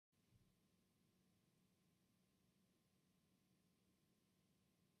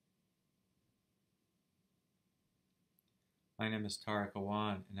My name is Tariq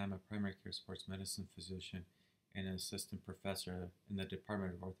Awan, and I'm a primary care sports medicine physician and an assistant professor in the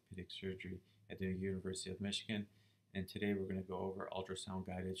Department of Orthopedic Surgery at the University of Michigan. And today we're going to go over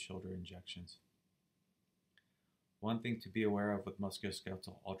ultrasound-guided shoulder injections. One thing to be aware of with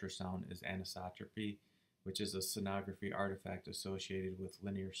musculoskeletal ultrasound is anisotropy, which is a sonography artifact associated with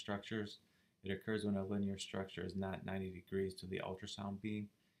linear structures. It occurs when a linear structure is not 90 degrees to the ultrasound beam.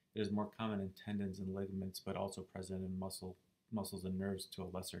 It is more common in tendons and ligaments, but also present in muscles and nerves to a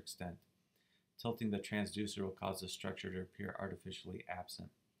lesser extent. Tilting the transducer will cause the structure to appear artificially absent.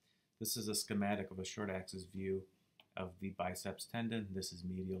 This is a schematic of a short axis view of the biceps tendon. This is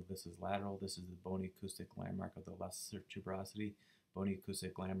medial, this is lateral, this is the bony acoustic landmark of the lesser tuberosity, bony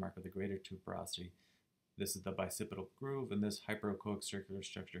acoustic landmark of the greater tuberosity. This is the bicipital groove, and this hyperechoic circular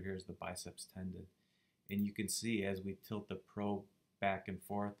structure here is the biceps tendon. And you can see as we tilt the probe back and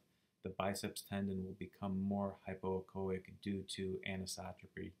forth, the biceps tendon will become more hypoechoic due to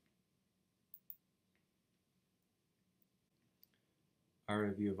anisotropy. Our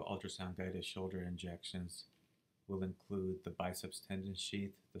review of ultrasound-guided shoulder injections will include the biceps tendon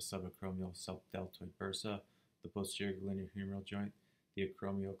sheath, the subacromial subdeltoid bursa, the posterior glenohumeral joint, the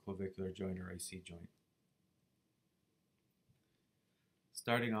acromioclavicular joint or AC joint.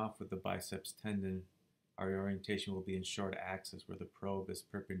 Starting off with the biceps tendon, our orientation will be in short axis where the probe is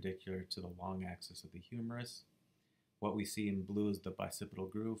perpendicular to the long axis of the humerus. What we see in blue is the bicipital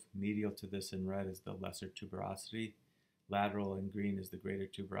groove. Medial to this in red is the lesser tuberosity. Lateral in green is the greater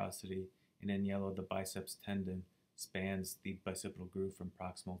tuberosity. And in yellow, the biceps tendon spans the bicipital groove from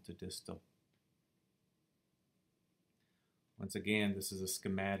proximal to distal. Once again, this is a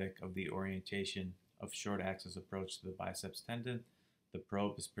schematic of the orientation of short axis approach to the biceps tendon. The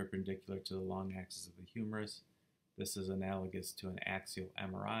probe is perpendicular to the long axis of the humerus. This is analogous to an axial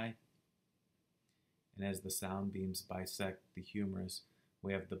MRI. And as the sound beams bisect the humerus,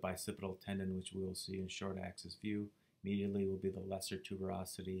 we have the bicipital tendon, which we will see in short axis view. Medially will be the lesser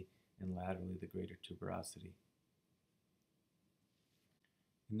tuberosity, and laterally the greater tuberosity.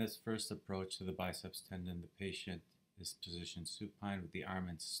 In this first approach to the biceps tendon, the patient is positioned supine with the arm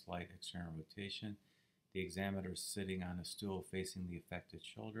in slight external rotation. The examiner is sitting on a stool facing the affected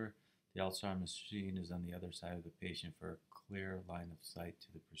shoulder. The ultrasound machine is on the other side of the patient for a clear line of sight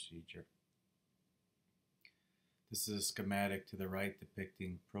to the procedure. This is a schematic to the right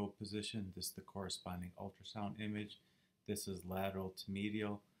depicting probe position. This is the corresponding ultrasound image. This is lateral to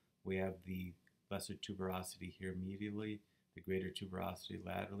medial. We have the lesser tuberosity here medially, the greater tuberosity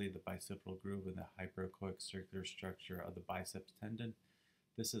laterally, the bicipital groove, and the hyperechoic circular structure of the biceps tendon.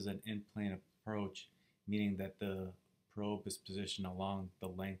 This is an in-plane approach, meaning that the probe is positioned along the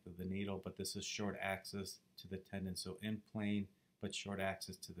length of the needle, but this is short axis to the tendon, so in plane but short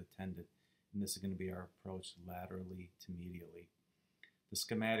axis to the tendon. And this is going to be our approach laterally to medially. The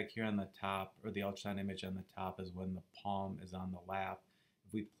schematic here on the top, or the ultrasound image on the top, is when the palm is on the lap.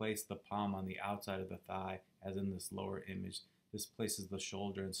 If we place the palm on the outside of the thigh, as in this lower image, this places the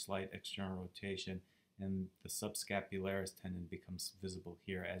shoulder in slight external rotation, and the subscapularis tendon becomes visible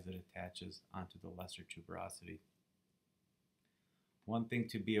here as it attaches onto the lesser tuberosity. One thing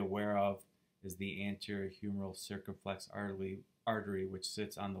to be aware of is the anterior humeral circumflex artery, which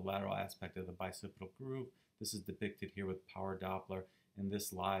sits on the lateral aspect of the bicipital groove. This is depicted here with power Doppler, and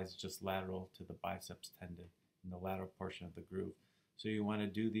this lies just lateral to the biceps tendon in the lateral portion of the groove. So you want to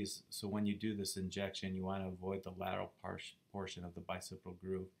do these. So when you do this injection, you want to avoid the lateral portion of the bicipital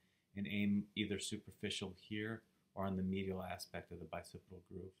groove and aim either superficial here or on the medial aspect of the bicipital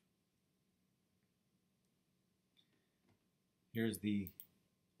groove. Here's the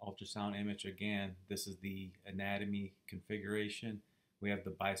ultrasound image again. This is the anatomy configuration. We have the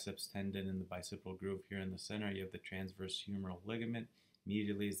biceps tendon and the bicipital groove here in the center. You have the transverse humeral ligament.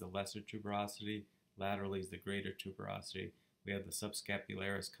 Medially is the lesser tuberosity. Laterally is the greater tuberosity. We have the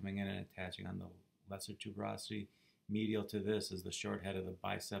subscapularis coming in and attaching on the lesser tuberosity. Medial to this is the short head of the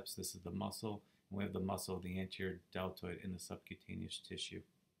biceps. This is the muscle. And we have the muscle of the anterior deltoid in the subcutaneous tissue.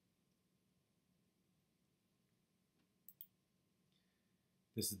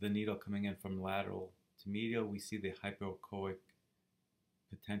 This is the needle coming in from lateral to medial. We see the hypoechoic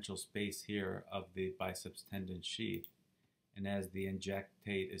potential space here of the biceps tendon sheath. And as the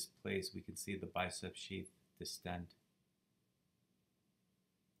injectate is placed, we can see the biceps sheath distend.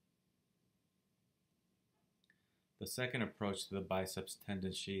 The second approach to the biceps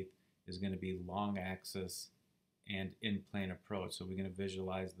tendon sheath is going to be long axis and in-plane approach. So we're going to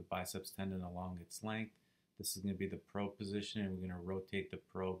visualize the biceps tendon along its length. This is going to be the probe position, and we're going to rotate the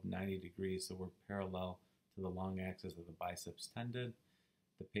probe 90 degrees so we're parallel to the long axis of the biceps tendon.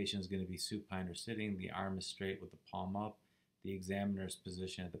 The patient is going to be supine or sitting. The arm is straight with the palm up. The examiner is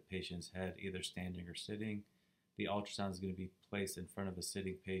positioned at the patient's head, either standing or sitting. The ultrasound is going to be placed in front of a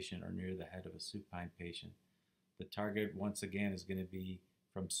sitting patient or near the head of a supine patient. The target, once again, is going to be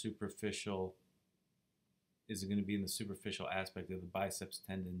in the superficial aspect of the biceps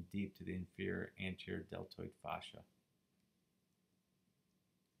tendon deep to the inferior anterior deltoid fascia.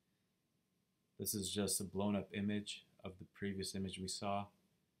 This is just a blown up image of the previous image we saw.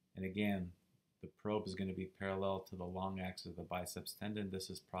 And again, the probe is going to be parallel to the long axis of the biceps tendon. This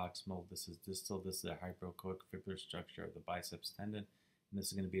is proximal, this is distal, this is the hypoechoic fibular structure of the biceps tendon. And this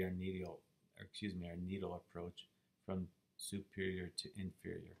is going to be our needle approach from superior to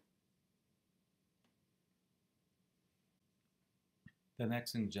inferior. The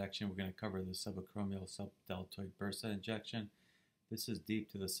next injection, we're going to cover the subacromial subdeltoid bursa injection. This is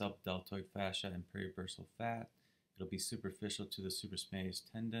deep to the subdeltoid fascia and peribursal fat. It'll be superficial to the supraspinatus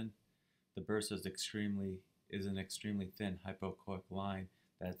tendon. The bursa is an extremely thin hypoechoic line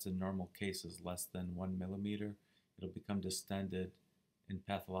that's in normal cases less than 1 millimeter. It'll become distended in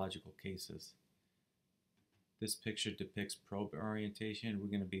pathological cases. This picture depicts probe orientation. We're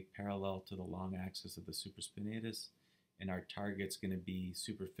going to be parallel to the long axis of the supraspinatus, and our target's going to be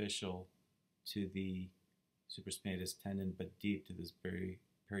superficial to the supraspinatus tendon but deep to this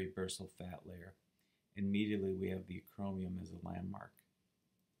peribursal fat layer. And medially we have the acromion as a landmark.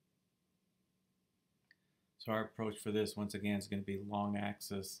 So our approach for this, once again, is going to be long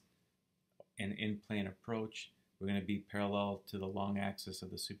axis and in-plane approach. We're going to be parallel to the long axis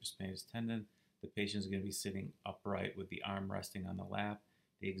of the supraspinatus tendon. The patient is going to be sitting upright with the arm resting on the lap.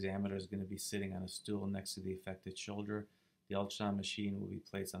 The examiner is going to be sitting on a stool next to the affected shoulder. The ultrasound machine will be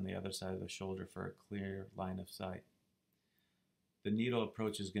placed on the other side of the shoulder for a clear line of sight. The needle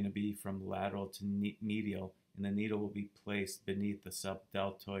approach is going to be from lateral to medial, and the needle will be placed beneath the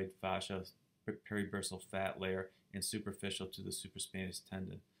subdeltoid fascia peribursal fat layer and superficial to the supraspinatus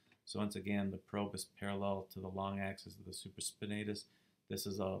tendon. So once again, the probe is parallel to the long axis of the supraspinatus. This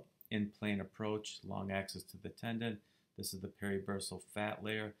is a in-plane approach, long axis to the tendon. This is the peribursal fat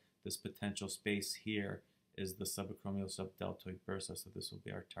layer. This potential space here is the subacromial subdeltoid bursa, so this will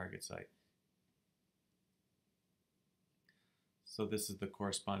be our target site. So this is the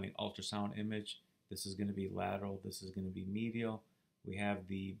corresponding ultrasound image. This is going to be lateral, this is going to be medial. We have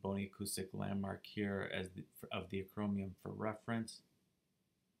the bony acoustic landmark here of the acromion for reference.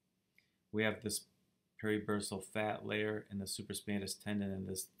 We have this peribursal fat layer in the supraspinatus tendon, and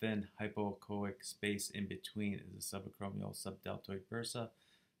this thin hypoechoic space in between is the subacromial subdeltoid bursa.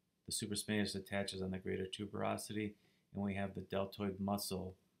 The supraspinatus attaches on the greater tuberosity, and we have the deltoid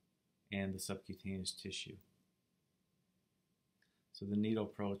muscle and the subcutaneous tissue. So the needle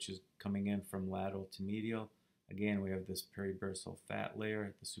approach is coming in from lateral to medial. Again, we have this peribursal fat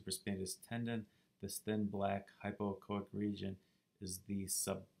layer, the supraspinatus tendon. This thin black hypoechoic region is the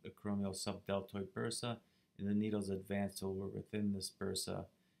subacromial subdeltoid bursa, and the needles advance till we're within this bursa.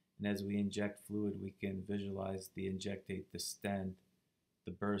 And as we inject fluid, we can visualize the injectate distend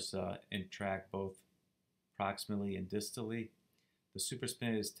the bursa and track both proximally and distally. The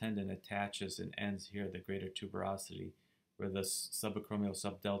supraspinatus tendon attaches and ends here at the greater tuberosity, where the subacromial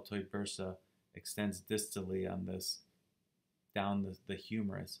subdeltoid bursa extends distally on this down the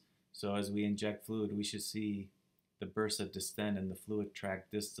humerus. So as we inject fluid, we should see the bursa distend and the fluid track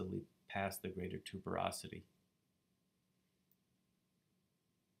distally past the greater tuberosity.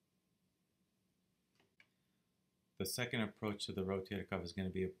 The second approach to the rotator cuff is going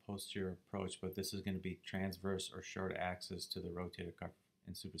to be a posterior approach, but this is going to be transverse or short axis to the rotator cuff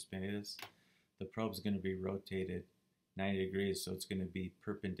and supraspinatus. The probe is going to be rotated 90 degrees, so it's going to be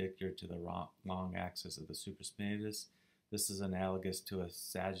perpendicular to the long axis of the supraspinatus. This is analogous to a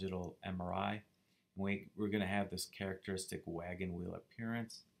sagittal MRI. We're going to have this characteristic wagon wheel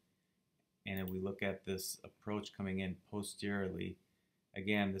appearance. And if we look at this approach coming in posteriorly,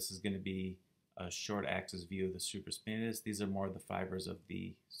 again, this is going to be a short axis view of the supraspinatus. These are more the fibers of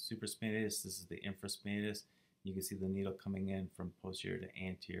the supraspinatus. This is the infraspinatus. You can see the needle coming in from posterior to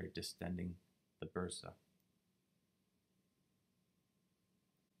anterior, distending the bursa.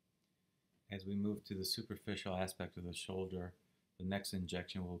 As we move to the superficial aspect of the shoulder, the next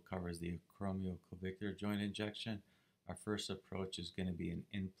injection we'll cover is the acromioclavicular joint injection. Our first approach is going to be an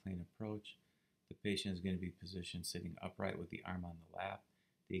in-plane approach. The patient is going to be positioned sitting upright with the arm on the lap.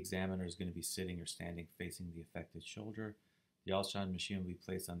 The examiner is going to be sitting or standing facing the affected shoulder. The ultrasound machine will be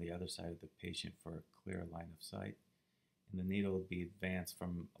placed on the other side of the patient for a clear line of sight. And the needle will be advanced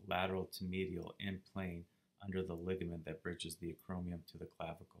from lateral to medial in plane under the ligament that bridges the acromion to the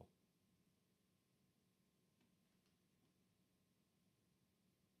clavicle.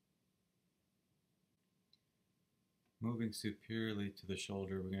 Moving superiorly to the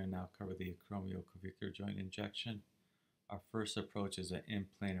shoulder, we're going to now cover the acromioclavicular joint injection. Our first approach is an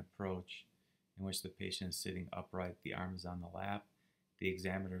in-plane approach in which the patient is sitting upright, the arm is on the lap, the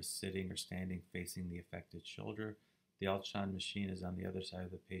examiner is sitting or standing facing the affected shoulder. The ultrasound machine is on the other side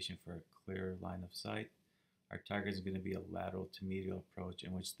of the patient for a clear line of sight. Our target is going to be a lateral to medial approach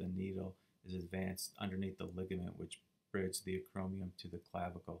in which the needle is advanced underneath the ligament which bridges the acromion to the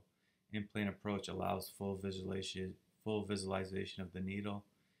clavicle. In-plane approach allows full visualization of the needle,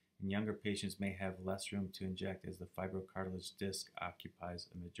 and younger patients may have less room to inject as the fibrocartilage disc occupies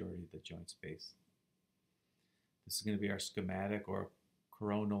a majority of the joint space. This is going to be our schematic or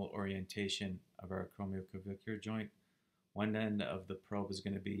coronal orientation of our acromioclavicular joint. One end of the probe is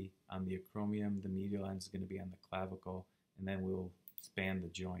going to be on the acromion, the medial end is going to be on the clavicle, and then we'll span the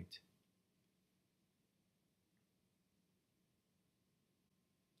joint.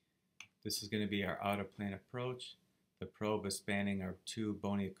 This is going to be our out-of-plane approach. The probe is spanning our two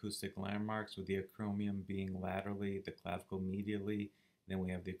bony acoustic landmarks, with the acromion being laterally, the clavicle medially. Then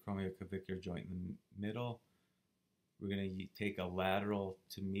we have the acromioclavicular joint in the middle. We're going to take a lateral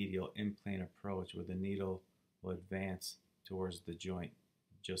to medial in-plane approach where the needle will advance towards the joint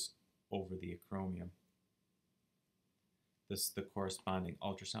just over the acromion. This is the corresponding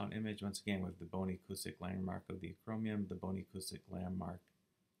ultrasound image. Once again, we have the bony acoustic landmark of the acromion, the bony acoustic landmark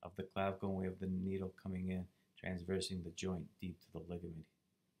of the clavicle, and we have the needle coming in, transversing the joint deep to the ligament.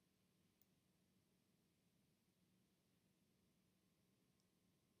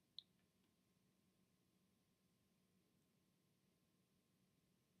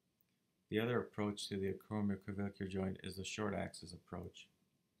 The other approach to the acromioclavicular joint is the short axis approach.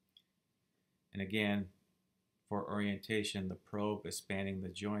 And again, for orientation, the probe is spanning the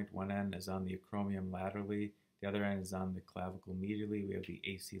joint. One end is on the acromion laterally, the other end is on the clavicle medially. We have the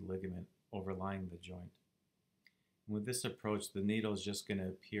AC ligament overlying the joint. And with this approach, the needle is just going to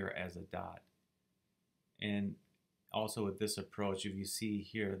appear as a dot. And also with this approach, if you see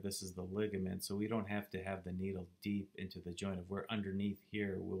here, this is the ligament, so we don't have to have the needle deep into the joint. If we're underneath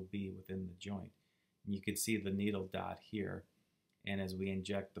here, we'll be within the joint. And you can see the needle dot here, and as we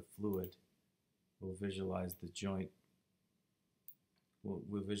inject the fluid, we'll visualize the joint.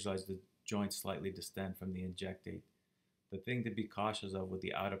 We'll visualize the joint slightly distend from the injectate. The thing to be cautious of with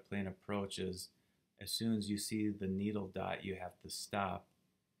the out-of-plane approach is, as soon as you see the needle dot, you have to stop,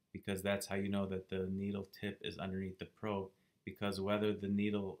 because that's how you know that the needle tip is underneath the probe, because whether the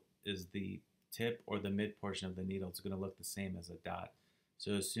needle is the tip or the mid portion of the needle, it's going to look the same as a dot.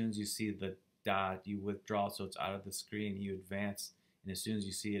 So as soon as you see the dot, you withdraw so it's out of the screen, you advance, and as soon as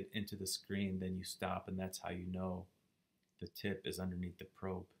you see it into the screen, then you stop, and that's how you know the tip is underneath the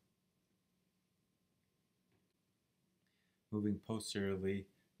probe. Moving posteriorly,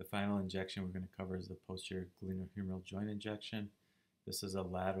 the final injection we're going to cover is the posterior glenohumeral joint injection. This is a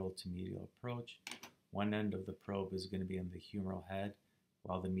lateral to medial approach. One end of the probe is going to be on the humeral head,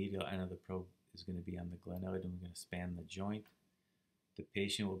 while the medial end of the probe is going to be on the glenoid, and we're going to span the joint. The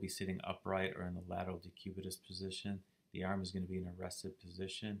patient will be sitting upright or in the lateral decubitus position. The arm is going to be in a rested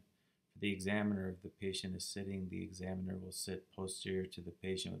position. For the examiner, if the patient is sitting, the examiner will sit posterior to the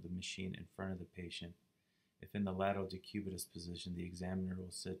patient with the machine in front of the patient. If in the lateral decubitus position, the examiner will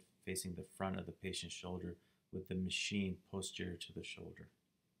sit facing the front of the patient's shoulder with the machine posterior to the shoulder.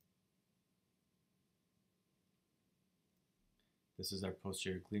 This is our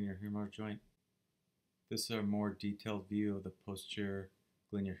posterior glenohumeral joint. This is a more detailed view of the posterior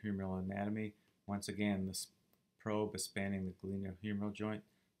glenohumeral anatomy. Once again, this probe is spanning the glenohumeral joint,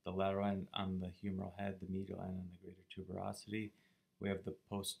 the lateral end on the humeral head, the medial end on the greater tuberosity. We have the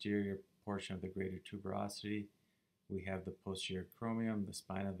posterior portion of the greater tuberosity. We have the posterior acromion, the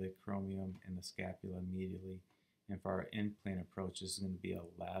spine of the acromion, and the scapula medially. And for our in-plane approach, this is going to be a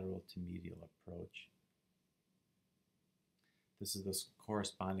lateral to medial approach. This is the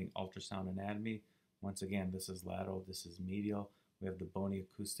corresponding ultrasound anatomy. Once again, this is lateral, this is medial. We have the bony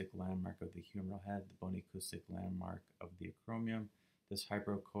acoustic landmark of the humeral head, the bony acoustic landmark of the acromion. This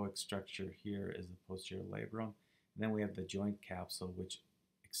hyperechoic structure here is the posterior labrum. And then we have the joint capsule, which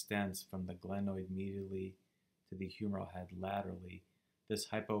extends from the glenoid medially to the humeral head laterally. This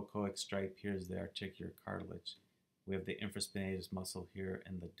hypoechoic stripe here is the articular cartilage. We have the infraspinatus muscle here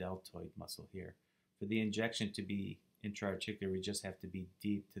and the deltoid muscle here. For the injection to be intra-articular, we just have to be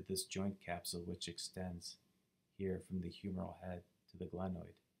deep to this joint capsule, which extends here from the humeral head to the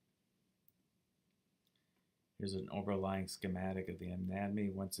glenoid. Here's an overlying schematic of the anatomy.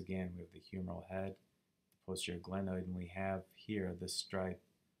 Once again, we have the humeral head, the posterior glenoid, and we have here the stripe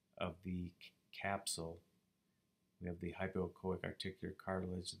of the capsule, We have the hypoechoic articular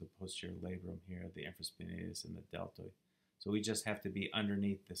cartilage, the posterior labrum here, the infraspinatus, and the deltoid. So we just have to be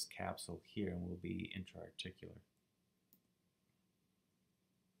underneath this capsule here, and we'll be intra-articular.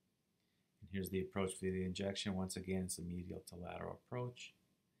 And here's the approach for the injection. Once again, it's a medial to lateral approach.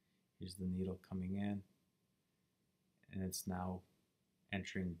 Here's the needle coming in, and it's now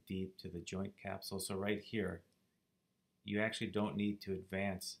entering deep to the joint capsule. So right here, you actually don't need to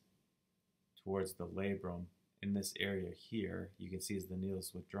advance towards the labrum. In this area here, you can see as the needle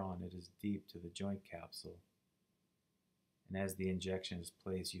is withdrawn, it is deep to the joint capsule. And as the injection is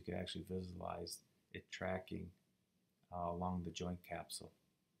placed, you can actually visualize it tracking along the joint capsule.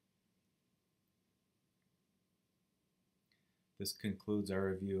 This concludes our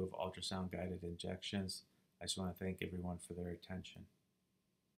review of ultrasound-guided injections. I just want to thank everyone for their attention.